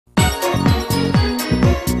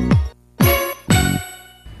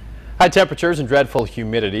High temperatures and dreadful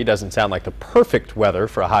humidity doesn't sound like the perfect weather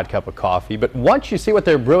for a hot cup of coffee, but once you see what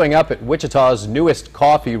they're brewing up at Wichita's newest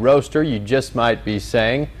coffee roaster, you just might be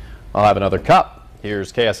saying, I'll have another cup.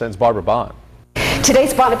 Here's KSN's Barbara Bond.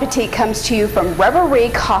 Today's Bon Appetit comes to you from Reverie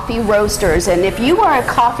Coffee Roasters, and if you are a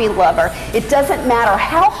coffee lover, it doesn't matter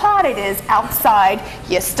how hot it is outside,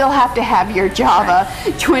 you still have to have your Java.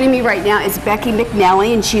 Joining me right now is Becky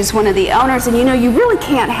McNelly, and she's one of the owners, and you know, you really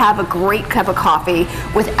can't have a great cup of coffee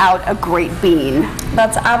without a great bean.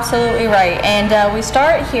 That's absolutely right, and we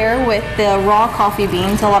start here with the raw coffee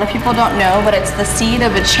beans. A lot of people don't know, but it's the seed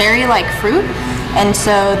of a cherry-like fruit, and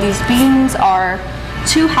so these beans are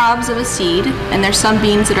 2 halves of a seed, and there's some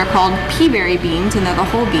beans that are called peaberry beans, and they're the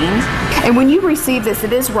whole beans. And when you receive this,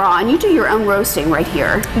 it is raw, and you do your own roasting right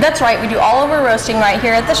here. That's right, we do all of our roasting right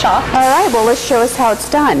here at the shop. All right, well, let's show us how it's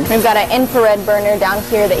done. We've got an infrared burner down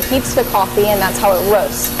here that heats the coffee, and that's how it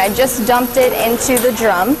roasts. I just dumped it into the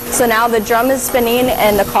drum, so now the drum is spinning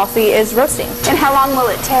and the coffee is roasting. And how long will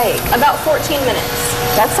it take? About 14 minutes.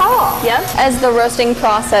 That's all. Yep. As the roasting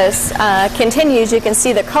process continues, you can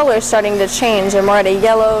see the color starting to change, and we're at a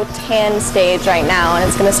yellow tan stage right now, and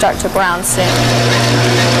it's going to start to brown soon.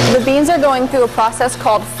 The beans are going through a process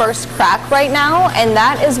called first crack right now, and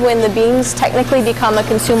that is when the beans technically become a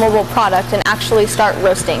consumable product and actually start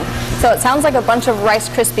roasting. So it sounds like a bunch of Rice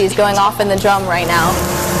Krispies going off in the drum right now.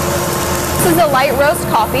 This is a light roast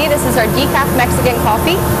coffee. This is our decaf Mexican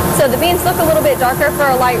coffee. So the beans look a little bit darker for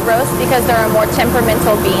a light roast because they're a more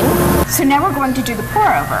temperamental bean. So now we're going to do the pour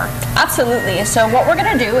over. Absolutely. So what we're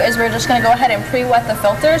going to do is we're just going to go ahead and pre-wet the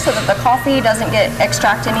filter so that the coffee doesn't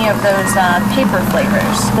extract any of those paper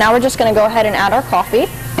flavors. Now we're just going to go ahead and add our coffee.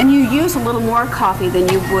 And you use a little more coffee than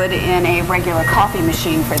you would in a regular coffee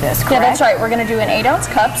machine for this, correct? Yeah, that's right. We're going to do an 8-ounce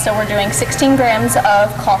cup, so we're doing 16 grams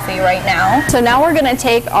of coffee right now. So now we're going to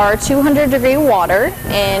take our 200-degree water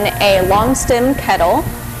in a long stem kettle,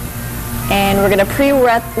 and we're going to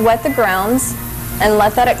pre-wet the grounds and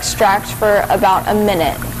let that extract for about a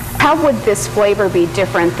minute. How would this flavor be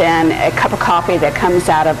different than a cup of coffee that comes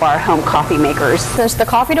out of our home coffee makers? Since the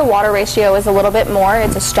coffee to water ratio is a little bit more,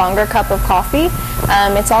 it's a stronger cup of coffee.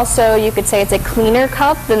 It's also, you could say it's a cleaner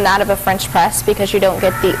cup than that of a French press because you don't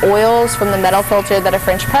get the oils from the metal filter that a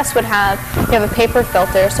French press would have. You have a paper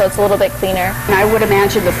filter, so it's a little bit cleaner. And I would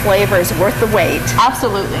imagine the flavor is worth the wait.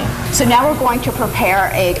 Absolutely. So now we're going to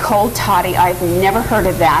prepare a cold toddy. I've never heard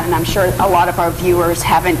of that, and I'm sure a lot of our viewers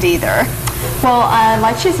haven't either. Well,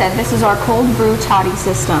 like she said, this is our cold brew toddy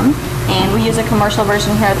system, and we use a commercial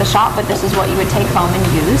version here at the shop, but this is what you would take home and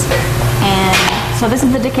use. And so this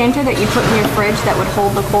is the decanter that you put in your fridge that would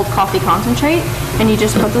hold the cold coffee concentrate, and you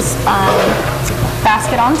just put this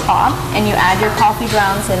basket on top, and you add your coffee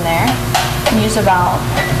grounds in there. You use about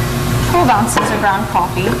 12 ounces of ground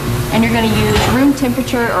coffee, and you're going to use room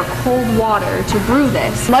temperature or cold water to brew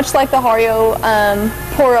this. Much like the Hario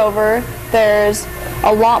pour over, there's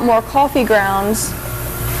a lot more coffee grounds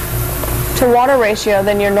to water ratio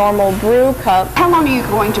than your normal brew cup. How long are you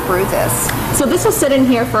going to brew this? So this will sit in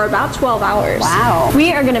here for about 12 hours. Wow.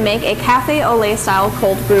 We are going to make a cafe au lait style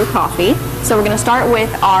cold brew coffee. So we're going to start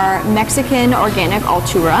with our Mexican organic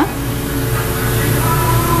Altura.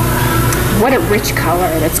 What a rich color.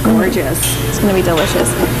 That's gorgeous. It's going to be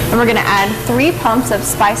delicious. And we're going to add 3 pumps of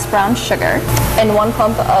spiced brown sugar and 1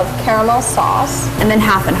 pump of caramel sauce, and then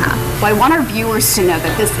half and half. Well, I want our viewers to know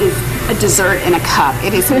that this is a dessert in a cup.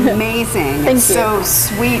 It is amazing. It's so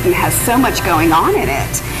sweet and has so much going on in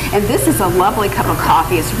it. And this is a lovely cup of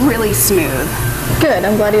coffee. It's really smooth. Good.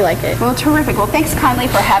 I'm glad you like it. Well, terrific. Well, thanks kindly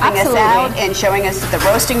for having us out and showing us the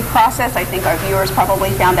roasting process. I think our viewers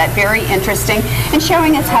probably found that very interesting, and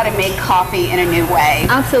showing us how to make coffee in a new way.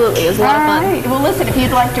 Absolutely. It was a lot of fun. All right. Well, listen, if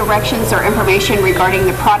you'd like directions or information regarding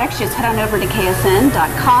the products, just head on over to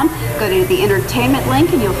ksn.com, go to the entertainment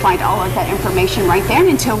link, and you'll find all of that information right there. And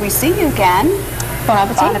until we see you again, Bon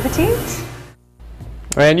appetit. Bon appetit.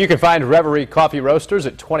 And you can find Reverie Coffee Roasters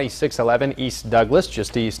at 2611 East Douglas,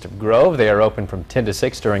 just east of Grove. They are open from 10 to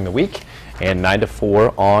 6 during the week and 9 to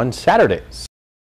 4 on Saturdays.